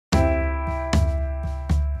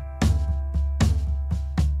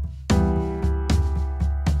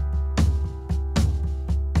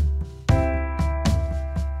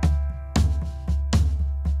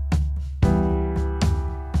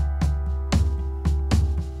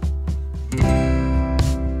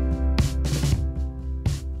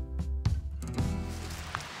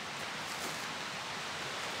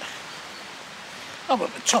I'm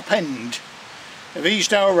at the top end of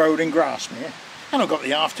Easedale Road in Grasmere, and I've got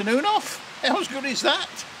the afternoon off. How good is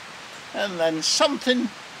that? And then something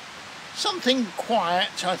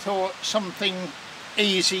quiet, I thought, something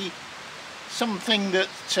easy, something that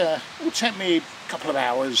will take me a couple of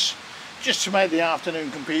hours just to make the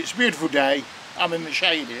afternoon complete. It's a beautiful day. I'm in the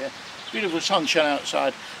shade here. Beautiful sunshine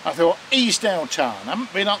outside. I thought Easedale Tarn. I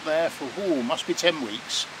haven't been up there for, must be 10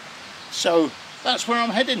 weeks. So that's where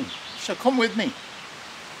I'm heading. So come with me.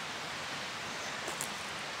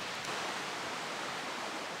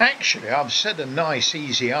 Actually, I've said a nice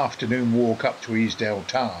easy afternoon walk up to Easedale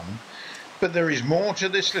Tarn, but there is more to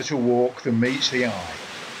this little walk than meets the eye.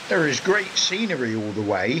 There is great scenery all the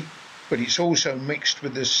way, but it's also mixed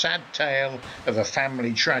with the sad tale of a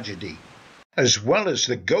family tragedy, as well as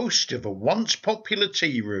the ghost of a once popular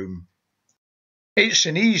tea room. It's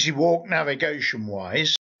an easy walk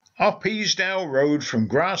navigation-wise, up Easedale Road from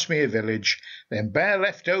Grasmere village, then bear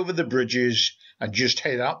left over the bridges and just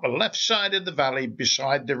head up the left side of the valley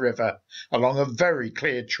beside the river along a very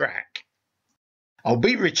clear track. I'll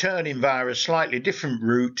be returning via a slightly different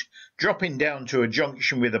route, dropping down to a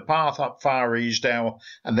junction with a path up Far Easedale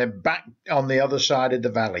and then back on the other side of the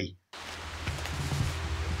valley.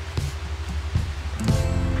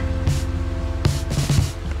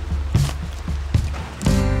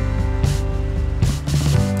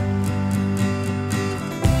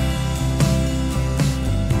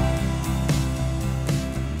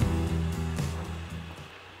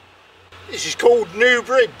 This is called New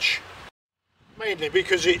Bridge, mainly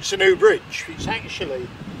because it's a new bridge. It's actually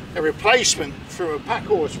a replacement from a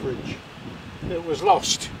packhorse bridge that was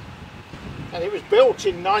lost, and it was built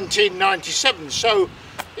in 1997, so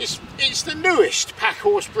it's the newest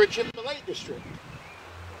packhorse bridge in the Lake District.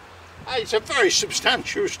 It's a very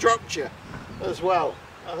substantial structure as well.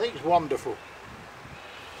 I think it's wonderful.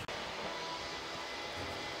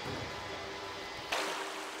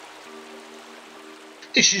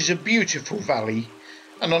 This is a beautiful valley,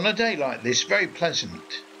 and on a day like this, very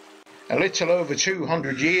pleasant. A little over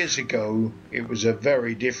 200 years ago, it was a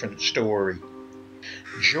very different story.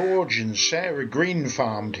 George and Sarah Green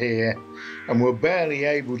farmed here and were barely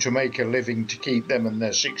able to make a living to keep them and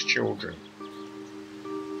their 6 children.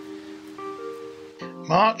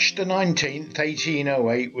 March the 19th,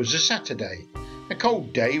 1808 was a Saturday, a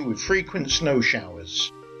cold day with frequent snow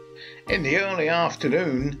showers. In the early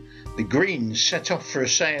afternoon, the Greens set off for a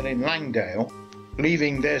sail in Langdale,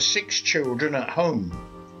 leaving their 6 children at home.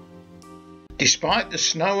 Despite the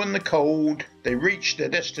snow and the cold, they reached their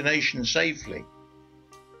destination safely.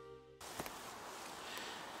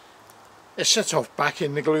 They set off back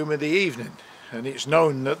in the gloom of the evening, and it's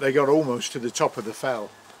known that they got almost to the top of the fell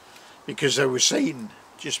because they were seen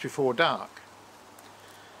just before dark.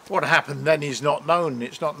 What happened then is not known.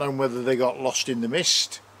 It's not known whether they got lost in the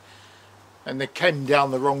mist and they came down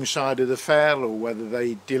the wrong side of the fell, or whether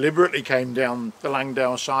they deliberately came down the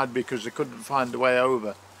Langdale side because they couldn't find a way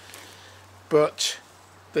over. But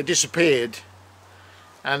they disappeared,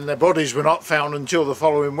 and their bodies were not found until the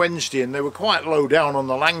following Wednesday, and they were quite low down on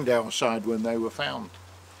the Langdale side when they were found.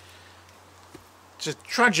 It's a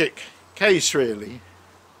tragic case, really.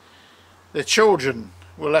 Their children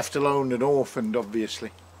were left alone and orphaned, obviously.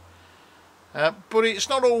 But it's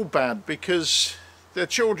not all bad, because their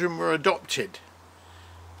children were adopted.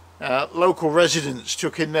 Local residents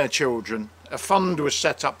took in their children. A fund was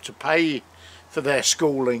set up to pay for their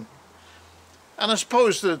schooling. And I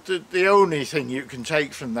suppose that the only thing you can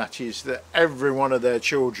take from that is that every one of their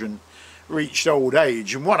children reached old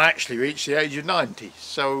age, and one actually reached the age of 90.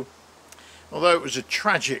 So, although it was a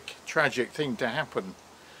tragic thing to happen,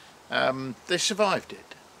 they survived it.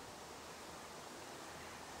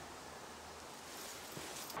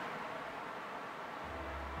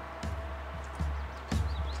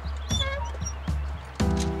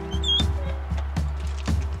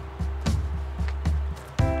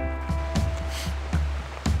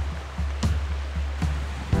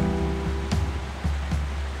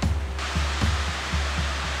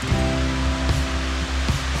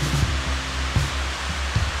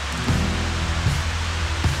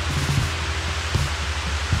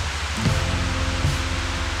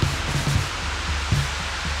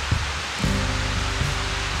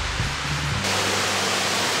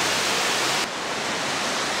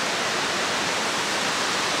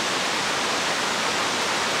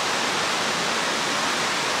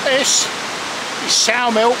 This is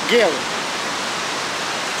Sour Milk Gill.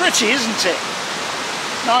 Pretty, isn't it?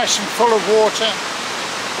 Nice and full of water,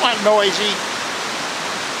 quite noisy.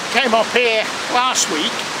 Came up here last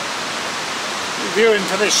week reviewing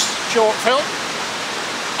for this short film,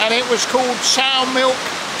 and it was called Sour Milk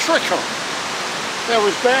Trickle. there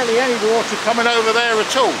was barely any water coming over there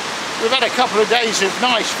at all. We've had a couple of days of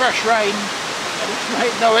nice fresh rain and it's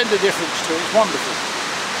made no end of difference to it. It's wonderful.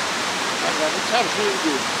 It's absolutely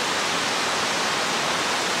good.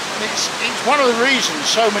 And it's one of the reasons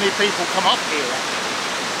so many people come up here.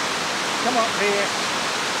 Come up here,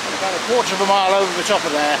 and about a quarter of a mile over the top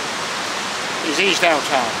of there is Easedale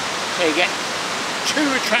Tarn. So you get two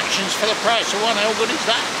attractions for the price of one. How good is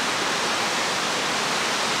that?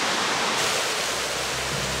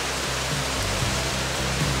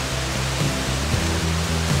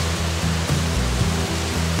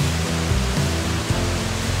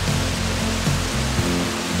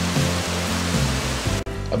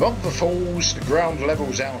 Above the falls, the ground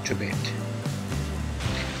levels out a bit.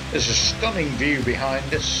 There's a stunning view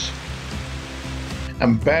behind us,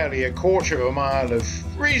 and barely a quarter of a mile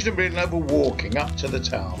of reasonably level walking up to the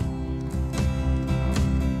town.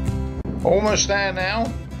 Almost there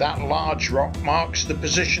now. That large rock marks the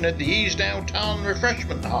position of the Easedale Tarn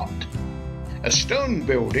refreshment hut, a stone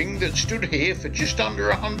building that stood here for just under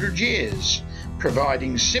 100 years,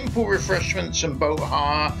 providing simple refreshments and boat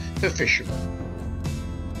hire for fishermen.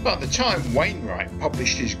 By the time Wainwright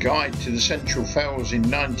published his guide to the Central Fells in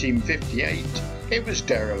 1958, it was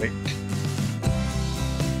derelict.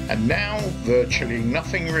 And now virtually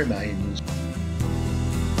nothing remains.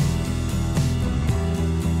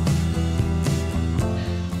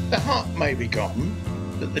 The hut may be gone,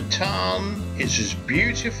 but the tarn is as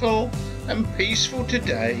beautiful and peaceful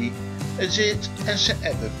today as it has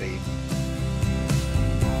ever been.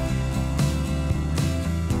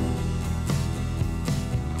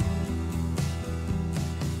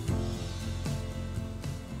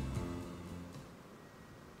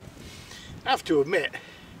 I have to admit,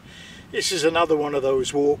 this is another one of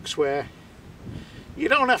those walks where you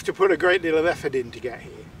don't have to put a great deal of effort in to get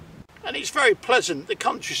here. And it's very pleasant, the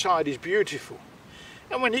countryside is beautiful.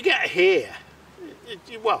 And when you get here,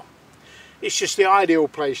 well, it's just the ideal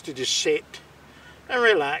place to just sit and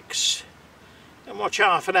relax and watch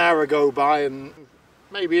half an hour go by, and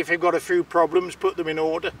maybe if you've got a few problems, put them in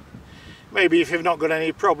order. Maybe if you've not got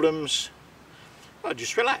any problems, well,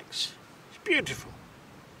 just relax. It's beautiful.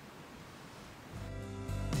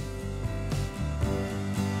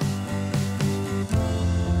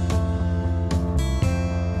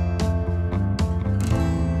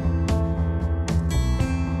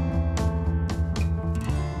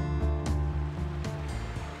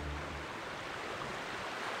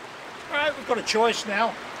 Right, we've got a choice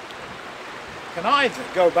now. Can either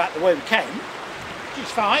go back the way we came, which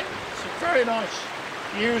is fine, it's a very nice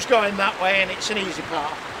views going that way and it's an easy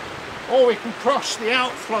path, or we can cross the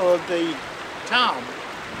outflow of the town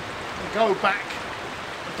and go back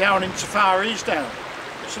down into Far Easedale.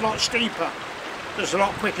 It's a lot steeper, there's a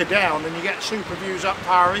lot quicker down, and you get super views up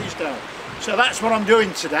Far Easedale. So that's what I'm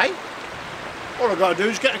doing today. All I've got to do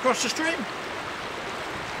is get across the stream.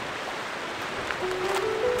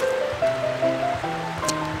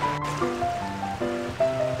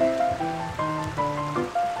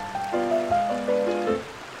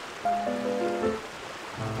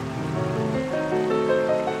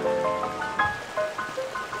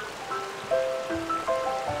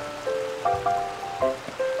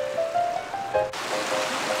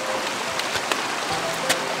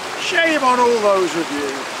 Shame on all those of you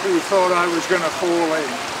who thought I was going to fall in.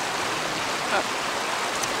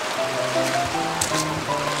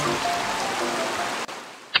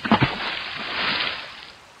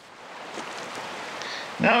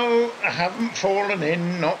 No, I haven't fallen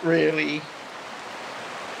in, not really.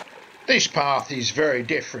 This path is very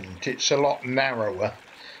different, it's a lot narrower.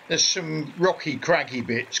 There's some rocky, craggy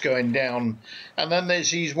bits going down, and then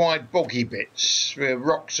there's these wide, boggy bits where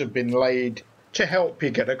rocks have been laid to help you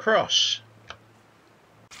get across.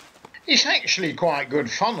 It's actually quite good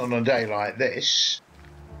fun on a day like this.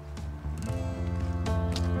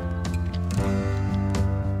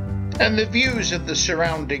 And the views of the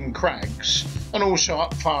surrounding crags and also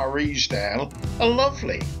up Far Easedale are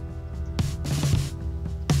lovely.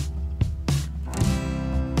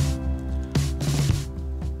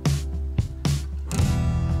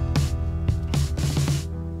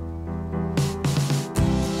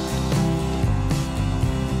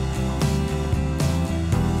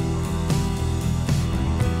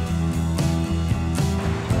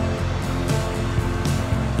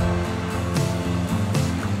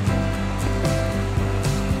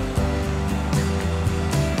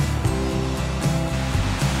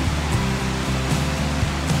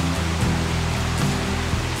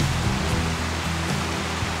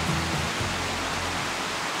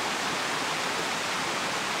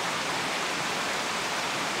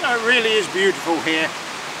 It really is beautiful here.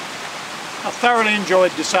 I thoroughly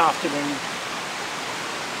enjoyed this afternoon.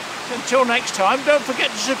 Until next time, don't forget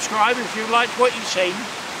to subscribe if you liked what you've seen.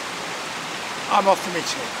 I'm off to my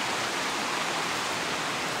tea.